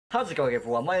How's it going,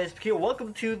 everyone? My name is Pakil.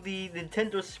 Welcome to the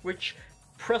Nintendo Switch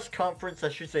press conference. I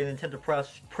should say Nintendo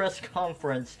press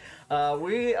conference.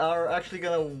 We are actually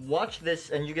gonna watch this,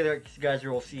 and you guys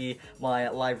will see my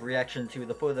live reaction to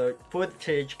the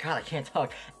footage. God, I can't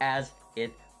talk as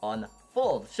it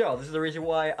unfolds. So this is the reason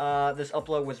why this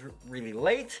upload was really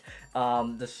late.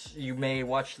 You may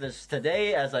watch this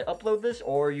today as I upload this,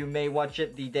 or you may watch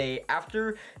it the day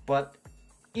after. But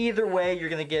either way, you're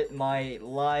gonna get my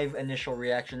live initial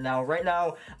reaction. Now, right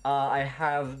now, I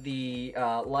have the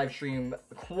live stream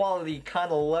quality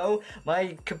kind of low.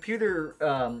 My computer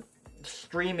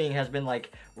streaming has been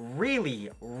like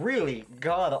really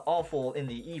god awful in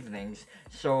the evenings.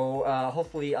 So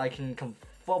hopefully I can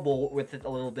fumble with it a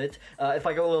little bit. If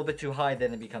I go a little bit too high,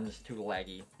 then it becomes too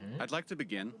laggy. I'd like to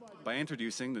begin by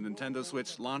introducing the Nintendo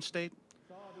Switch launch date,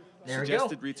 There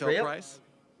suggested we go. retail price,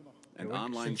 and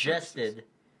online suggested. services.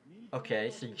 Okay,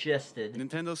 suggested.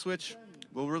 Nintendo Switch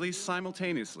will release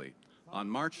simultaneously on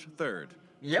March 3rd,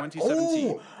 Yep.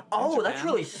 2017. Oh, in that's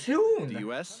Japan, really soon. The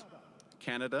US,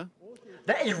 Canada,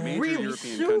 That is major really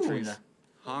European soon. countries,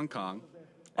 Hong Kong,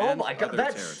 Oh and my god, other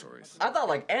that's... territories. I thought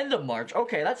like end of March.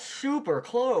 Okay, that's super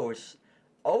close.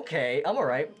 Okay, I'm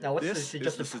alright. Now what's the This is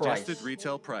suggested the price? suggested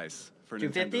retail price for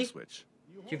 $250? Nintendo Switch.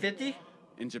 250?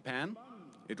 In Japan,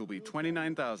 it will be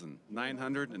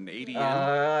 29,980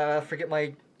 yen. Forget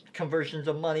my conversions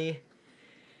of money.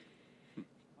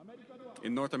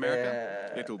 In North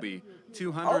America, it will be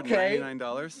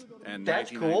 $299.99.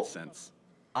 That's cool.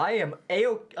 I'm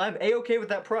A-okay with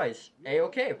that price.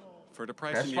 A-okay. For the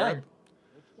price That's in fine. Europe,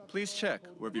 please check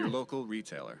with your local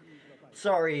retailer.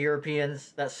 Sorry,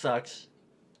 Europeans. That sucks.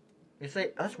 You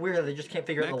say that's weird that they just can't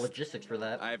figure out the Next, logistics for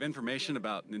that. I have information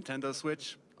about Nintendo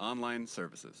Switch online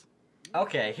services.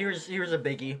 Okay, here's a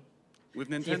biggie. With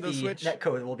See if Nintendo the Switch,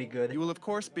 netcode will be good. you will of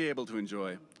course be able to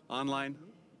enjoy online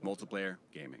multiplayer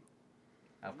gaming.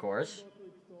 Of course.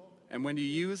 And when you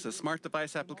use a smart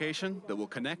device application that will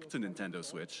connect to Nintendo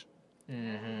Switch,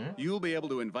 you will be able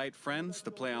to invite friends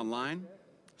to play online,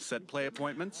 set play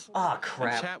appointments, Ah, and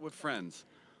crap. chat with friends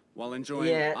while enjoying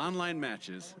Yeah. online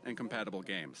matches and compatible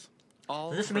games.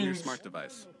 All This from your means- smart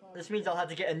device. This means I'll have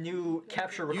to get a new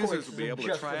capture recording Users will be system able to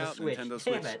just for try the out Switch. Nintendo Damn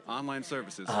Switch it. online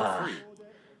services for free.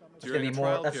 It's gonna be a more.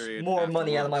 trial That's period more after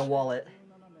money out of my launch. wallet.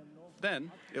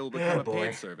 Then it will become a boy.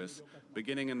 paid service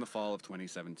beginning in the fall of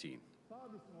 2017.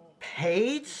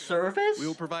 Paid service? We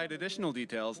will provide additional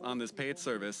details on this paid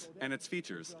service and its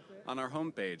features on our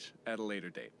homepage at a later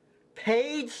date.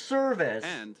 Paid service.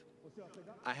 And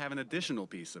I have an additional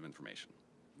piece of information.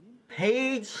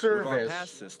 Paid With our service.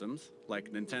 past systems, like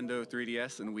Nintendo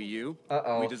 3DS and Wii U,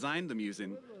 Uh-oh. we designed them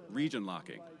using region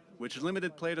locking, which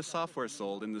limited play to software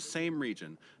sold in the same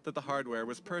region that the hardware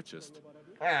was purchased.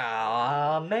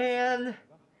 Ah, man.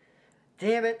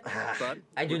 Damn it. But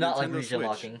I do with not like Nintendo region Switch,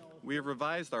 locking. we have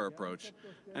revised our approach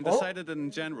and Oh. decided that in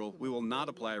general we will not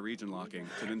apply region locking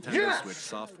to Nintendo Yes! Switch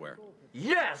software.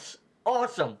 Yes!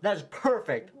 Awesome. That's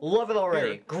perfect. Love it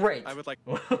already. Here, Great. I would like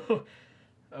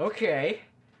Okay.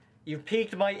 You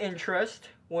piqued my interest.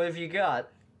 What have you got?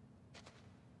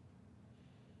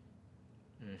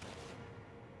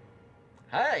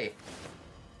 Hey!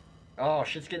 Oh,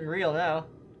 shit's getting real now.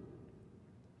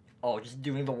 Oh, just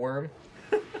doing the worm?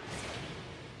 What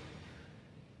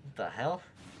the hell?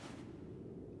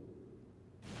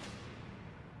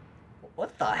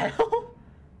 What the hell?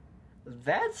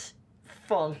 That's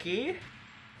funky.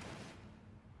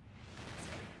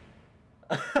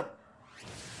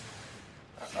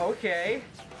 Okay.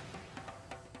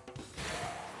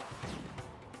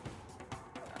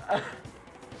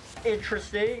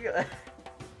 Interesting.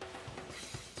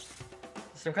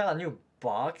 Some kind of new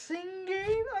boxing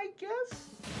game, I guess?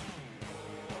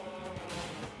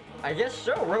 I guess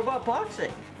so, robot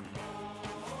boxing.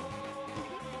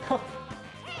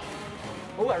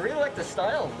 Oh, I really like the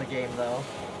style of the game, though.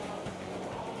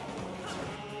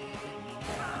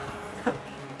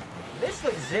 This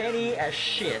looks zany as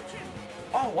shit.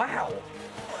 Oh, wow.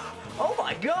 Oh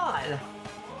my god.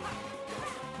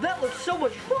 That looks so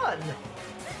much fun.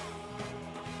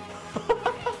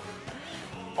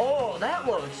 Oh, that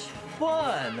looks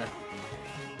fun.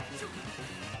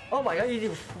 Oh my god, you do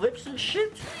flips and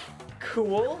shit?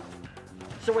 Cool.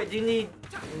 So wait, do you need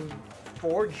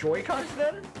 4 Joy-Cons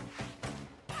then?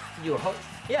 You hope?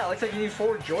 Yeah, it looks like you need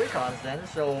 4 Joy-Cons then,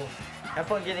 so have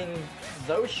fun getting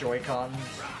those Joy-Cons.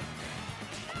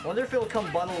 Wonder if it'll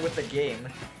come bundled with the game.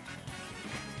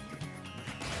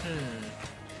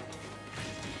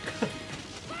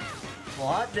 Well,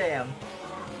 hot damn.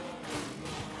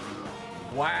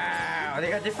 Wow, they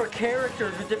got different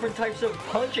characters with different types of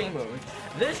punching moves.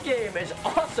 This game is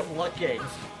awesome looking.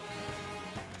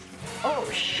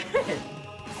 shit!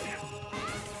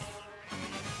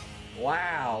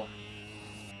 Wow.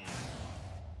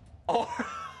 Oh,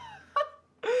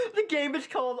 the game is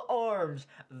called ARMS.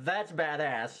 That's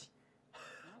badass.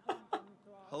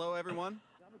 Hello, everyone.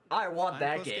 I want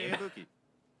that Kosuke game. Ibuki.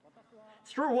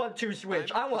 Screw 1-2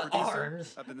 Switch. I want producer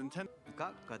ARMS. of the Nintendo.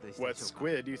 What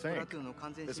squid do you think?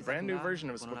 This brand new version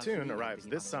of Splatoon arrives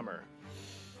this summer.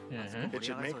 It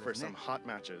should make for some hot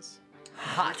matches.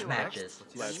 Hot matches.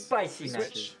 Let's Spicy switch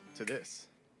matches. to this.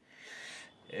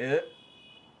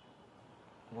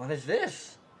 What is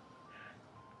this?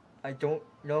 I don't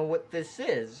know what this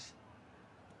is.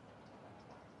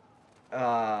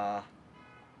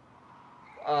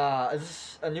 Is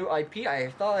this a new IP?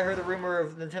 I thought I heard a rumor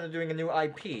of Nintendo doing a new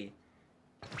IP.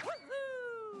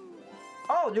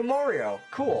 Oh, new Mario.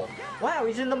 Cool. Wow,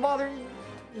 he's in the modern...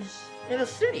 He's in a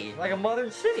city. Like a modern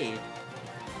city.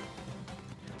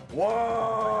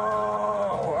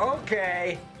 Whoa!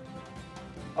 Okay.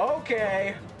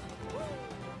 Okay.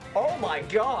 Oh my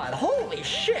god. Holy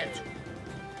shit!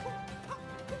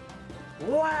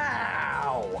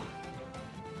 Wow!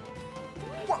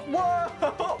 Whoa!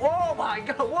 Oh my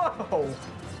god! Whoa!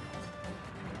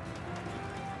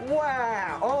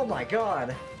 Wow! Oh my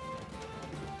god!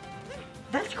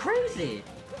 That's crazy!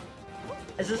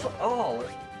 Is this... Oh!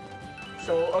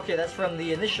 So, okay, that's from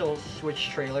the initial Switch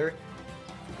trailer.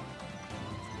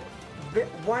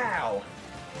 Wow!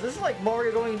 This is like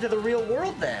Mario going into the real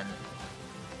world then!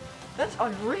 That's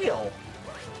unreal!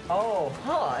 Oh,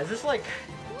 huh, is this like...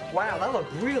 Wow, that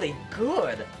looked really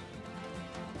good!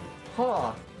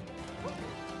 Huh.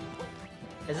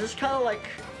 Is this kind of like...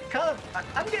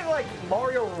 I'm getting like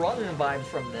Mario Run vibes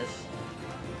from this.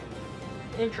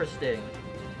 Interesting.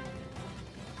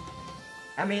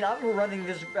 I mean, I'm running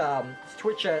this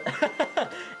Twitch at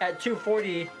at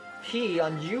 240p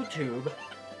on YouTube,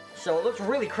 so it looks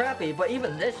really crappy. But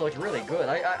even this looks really good.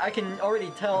 I can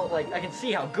already tell, like, I can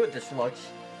see how good this looks.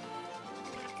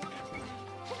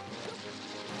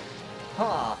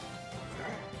 Huh.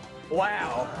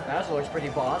 Wow, that looks pretty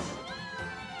boss.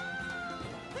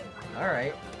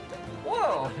 Alright.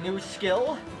 Whoa, new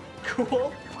skill.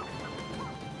 Cool.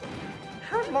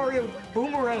 How's Mario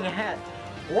boomerang hat?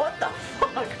 What the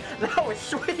fuck? That was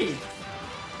sweet!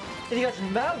 And he got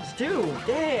some mounts too,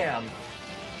 damn!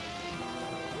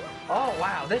 Oh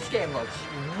wow, this game looks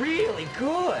really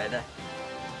good!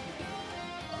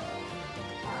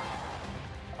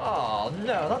 Oh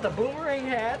no, not the boomerang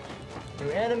hat! New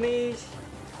enemies.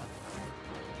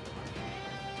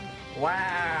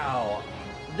 Wow!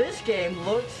 This game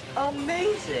looks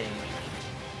amazing!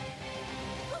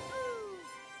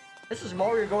 This is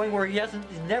Mario going where he's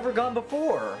never gone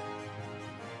before.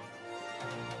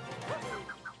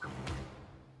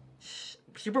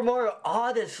 Super Mario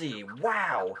Odyssey,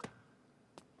 wow.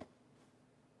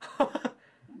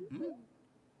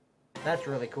 That's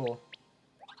really cool.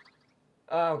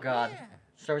 Oh god.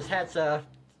 So his hat's a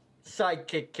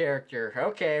sidekick character.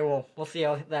 Okay, well, we'll see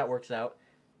how that works out.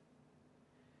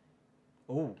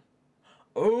 Ooh.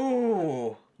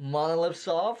 Ooh! Monolith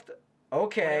Soft?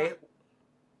 Okay.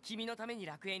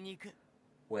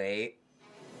 Wait.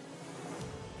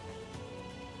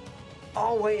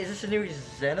 Oh wait, is this a new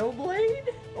Xenoblade?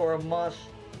 Or a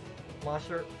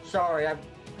Monster? Sorry, I'm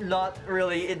not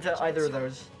really into either of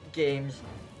those games.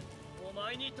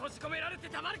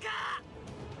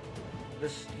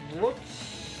 This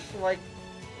looks like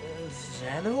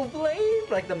Xenoblade?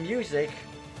 Like the music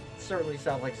certainly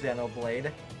sounds like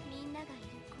Xenoblade.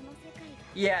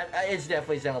 Yeah, it's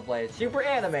definitely Xenoblade. Super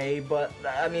anime, but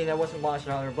I mean, it wasn't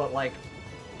Monster Hunter, but like,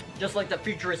 just like the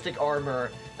futuristic armor,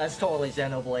 that's totally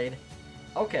Xenoblade.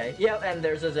 Okay, yeah, and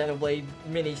there's a Xenoblade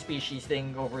mini species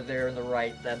thing over there on the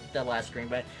right, that last screen.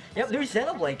 But yep, new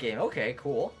Xenoblade game. Okay,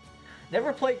 cool.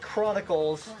 Never played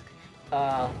Chronicles.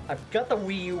 I've got the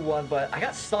Wii U one, but I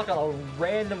got stuck on a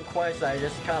random quest that I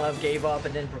just kind of gave up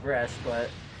and didn't progress. But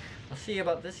let's see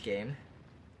about this game.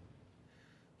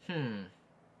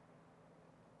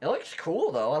 It looks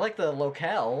cool though. I like the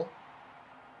locale.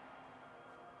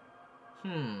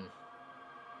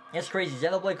 It's crazy.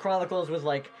 Xenoblade Chronicles was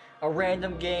like a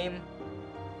random game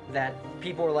that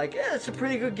people were like, it's a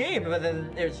pretty good game, but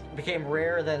then it became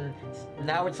rare. Then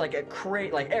now it's like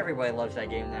like everybody loves that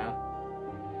game now.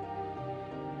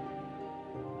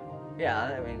 Yeah,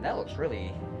 I mean that looks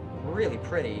really, really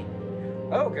pretty.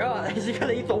 Oh god, is he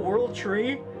gonna eat the world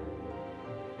tree?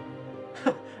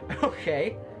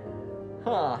 Okay.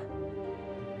 Huh.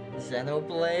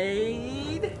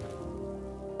 Xenoblade?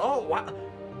 Oh, wow.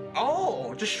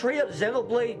 Oh, just straight up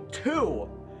Xenoblade 2.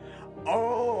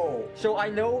 Oh, so I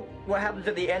know what happened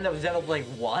to the end of Xenoblade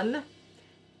 1?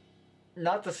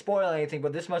 not to spoil anything,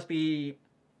 but this must be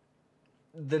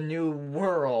the new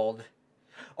world.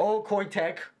 Oh, Koei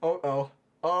Tech. Uh-oh.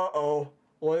 Uh-oh.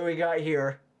 What do we got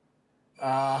here?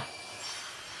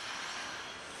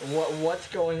 What's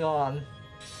going on?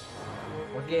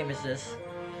 What game is this?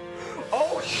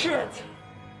 Oh, shit!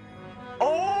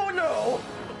 Oh, no!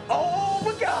 Oh,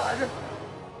 my God!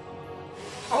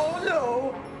 Oh,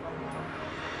 no!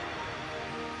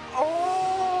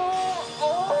 Oh,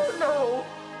 no!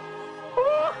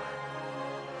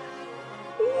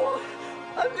 Oh,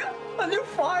 a new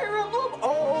Fire Emblem?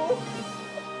 Oh!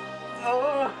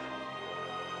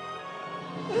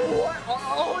 What?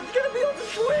 Oh, it's gonna be on the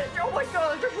Switch! Oh my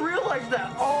God, I just realized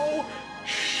that! Oh,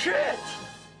 shit!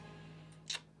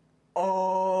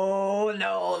 Oh,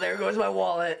 no, there goes my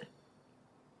wallet.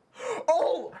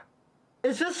 Oh!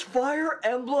 Is this Fire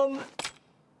Emblem...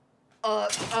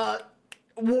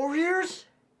 Warriors?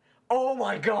 Oh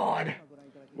my God!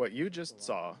 What you just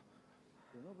saw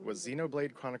was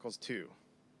Xenoblade Chronicles 2.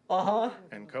 Uh-huh.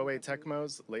 And Koei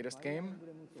Tecmo's latest game,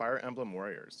 Fire Emblem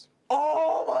Warriors.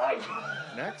 Oh my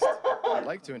God! Next, I'd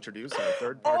like to introduce our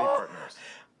third-party partners.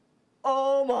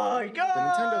 Oh my God! The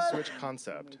Nintendo Switch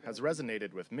concept has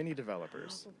resonated with many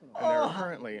developers, and there are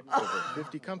currently over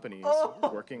 50 companies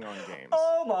working on games.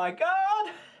 Oh my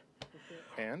God!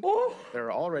 And there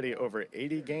are already over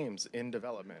 80 games in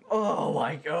development. Oh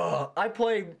my God! I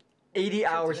played 80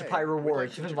 hours of Hyrule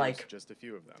Warriors in like just a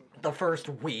few of them. The first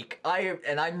week. I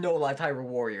know like Hyrule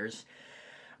Warriors.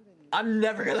 I'm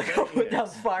never gonna go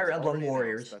without Fire Emblem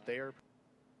Warriors.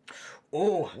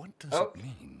 Oh. What does it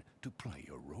mean to play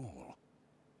a role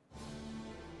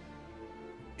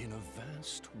in a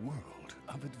vast world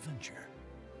of adventure?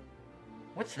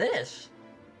 What's this?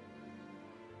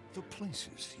 The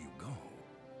places you go.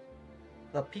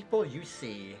 The people you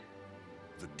see.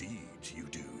 The deeds you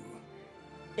do.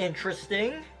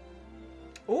 Interesting.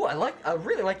 Ooh, I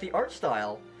really like the art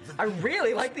style. I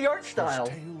really like the art style.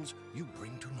 Those tales you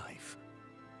bring to life.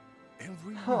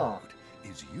 Every road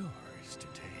is yours to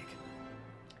take.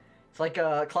 It's like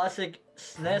a classic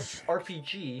SNES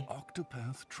RPG.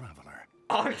 Octopath Traveler.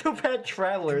 Octopath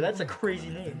Traveler, that's a crazy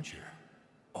name.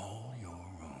 All your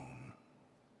own.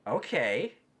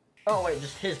 Okay. Oh wait,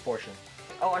 just his portion.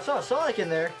 Oh, I saw a Sonic in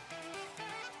there.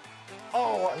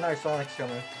 Oh, nice, Sonic's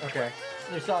coming. Okay.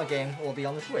 New Sonic game will be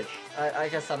on the Switch. I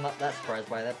guess I'm not that surprised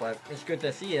by that, but it's good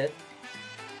to see it.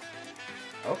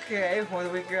 Okay, what do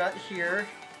we got here?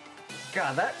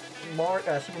 God, that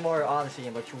Super Mario Odyssey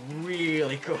game looks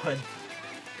really good.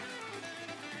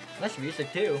 Nice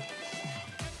music, too.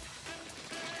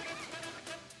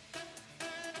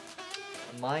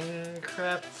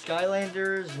 Minecraft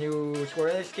Skylanders, new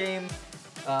Square Enix game.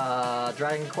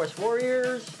 Dragon Quest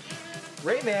Warriors.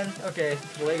 Rayman, okay.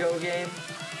 Lego game.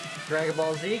 Dragon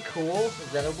Ball Z, cool.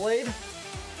 Xenoblade.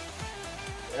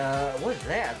 What is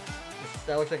that?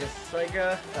 That looks like a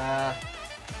Sega.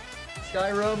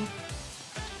 Skyrim.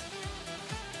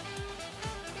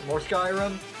 More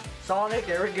Skyrim. Sonic,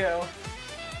 there we go.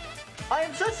 I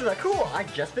am Setsuna, cool! I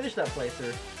just finished that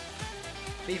playthrough.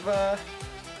 FIFA.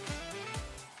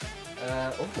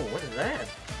 Oh, what is that?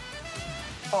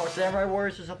 Oh, Samurai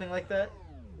Warriors or something like that?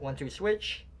 1-2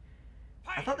 Switch.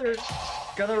 I thought they were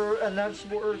gonna announce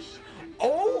wars.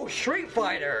 Oh, Street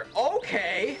Fighter!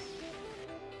 Okay!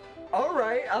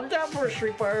 Alright, I'm down for a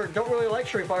Street Fighter. Don't really like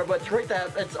Street Fighter, but it's great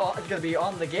that it's gonna be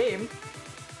on the game.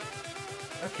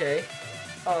 Okay.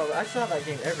 Oh, I saw that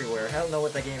game everywhere. I don't know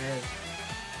what that game is.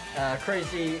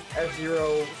 Crazy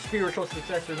F-Zero spiritual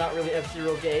successor, not really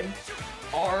F-Zero game.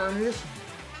 ARMS.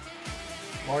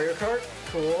 Mario Kart,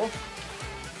 cool.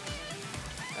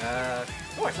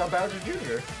 Oh, I saw Bowser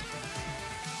Jr.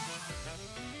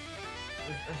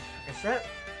 Is that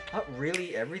not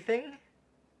really everything?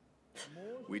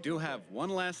 We do have one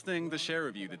last thing to share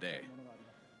with you today.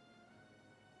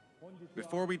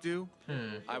 Before we do,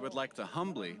 I would like to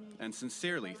humbly and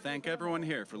sincerely thank everyone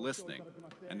here for listening,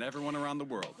 and everyone around the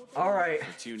world for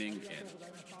tuning in.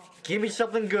 Give me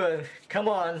something good. Come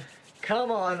on.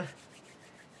 Come on.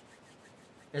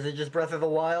 Is it just Breath of the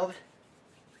Wild?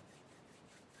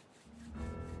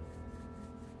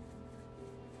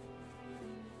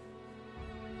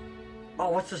 Oh,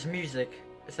 what's this music?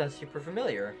 It sounds super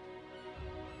familiar.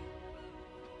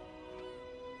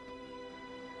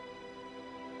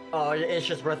 Oh, it's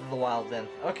just Breath of the Wild then.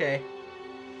 Okay.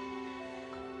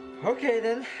 Okay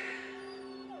then.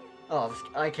 Oh,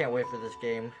 I can't wait for this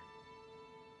game.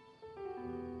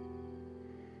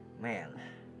 Man.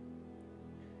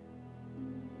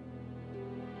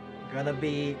 Gonna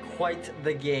be quite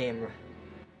the game.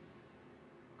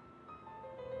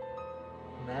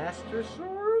 Master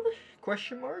Sword?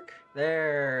 Question mark?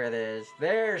 There it is.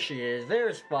 There she is.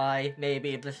 There's Spy.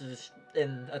 Maybe if this is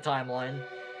in a timeline.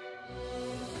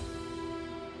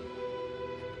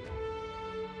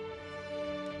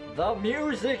 The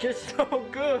music is so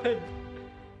good!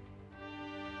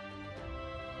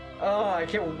 Oh, I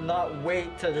can't not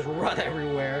wait to just run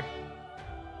everywhere.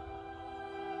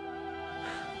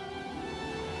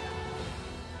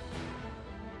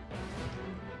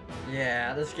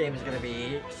 Yeah, this game is gonna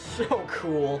be so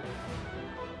cool.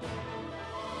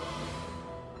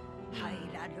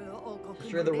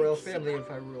 You're the royal family of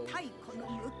Hyrule.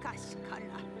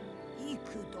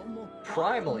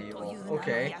 Primal evil,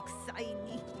 okay.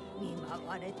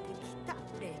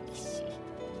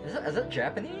 Is that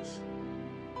Japanese?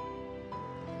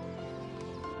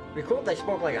 It'd be cool if they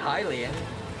spoke like Hylian.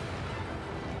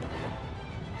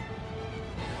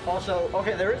 Also,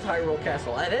 okay, there is Hyrule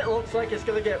Castle, and it looks like it's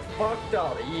gonna get fucked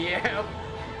up. Yep.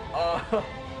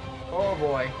 Oh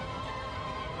boy.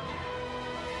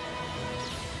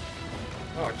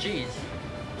 Oh jeez.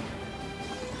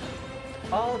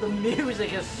 Oh, the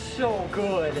music is so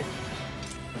good.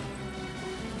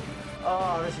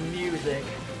 Oh, this music.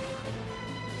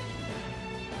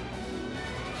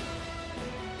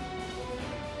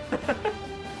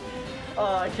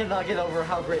 I cannot get over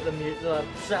how great the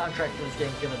soundtrack to this game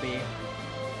is gonna be.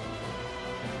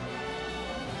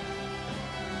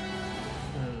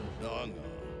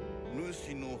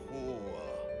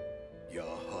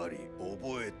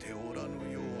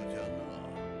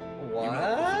 What?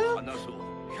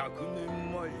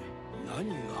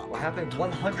 What happened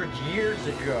 100 years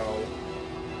ago?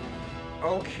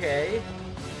 Okay.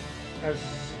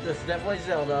 That's definitely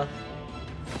Zelda.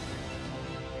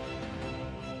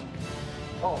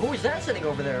 Oh, who is that sitting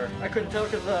over there? I couldn't tell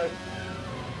because the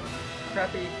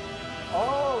crappy...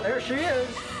 Oh, there she is!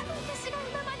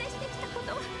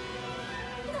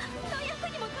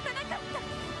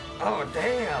 Oh,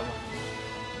 damn!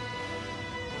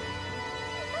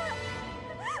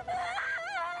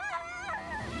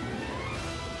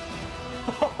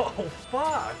 Oh,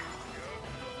 fuck!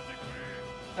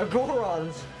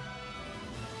 Gorons!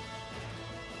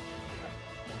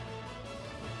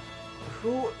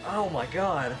 Who? Oh my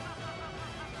god.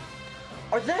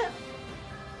 Are that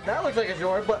looks like a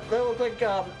Zora, but they look like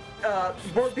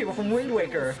bird people from Wind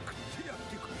Waker.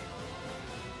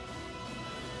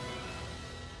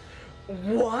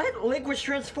 What? Link was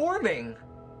transforming.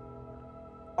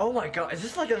 Oh my god, is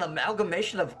this like an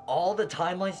amalgamation of all the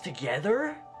timelines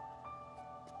together?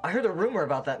 I heard a rumor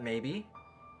about that, maybe.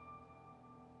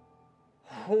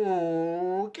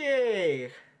 Okay.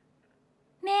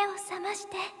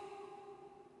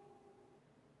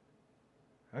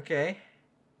 Okay.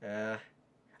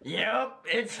 Yep,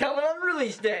 it's coming on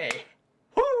release day.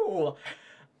 Whoo!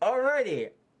 Alrighty.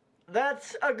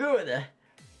 That's a good.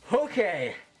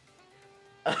 Okay.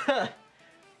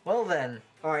 Well then.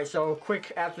 Alright, so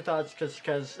quick afterthoughts, because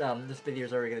this video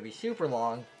is already going to be super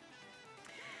long.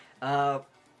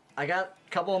 I got a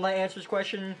couple of my answers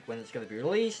question, when it's going to be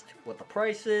released, what the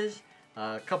price is,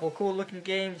 a couple cool looking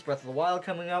games, Breath of the Wild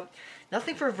coming up.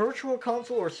 Nothing for Virtual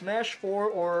Console or Smash 4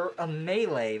 or a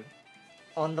Melee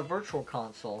on the Virtual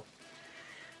Console.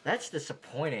 That's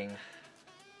disappointing.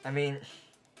 I mean,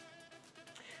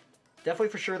 definitely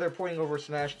for sure they're porting over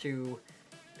Smash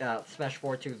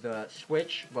 4 to the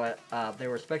Switch, but there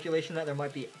was speculation that there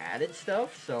might be added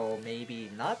stuff, so maybe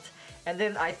not. And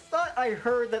then I thought I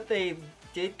heard that they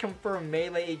did confirm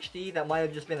Melee HD. That might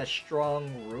have just been a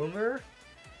strong rumor.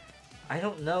 I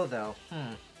don't know though.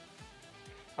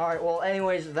 Alright, well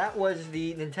anyways, that was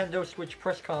the Nintendo Switch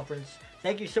press conference.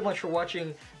 Thank you so much for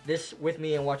watching this with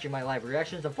me and watching my live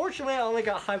reactions. Unfortunately, I only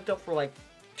got hyped up for like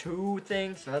 2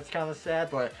 things, so that's kind of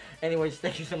sad. But anyways,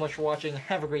 thank you so much for watching.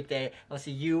 Have a great day. I'll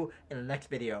see you in the next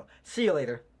video. See you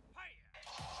later.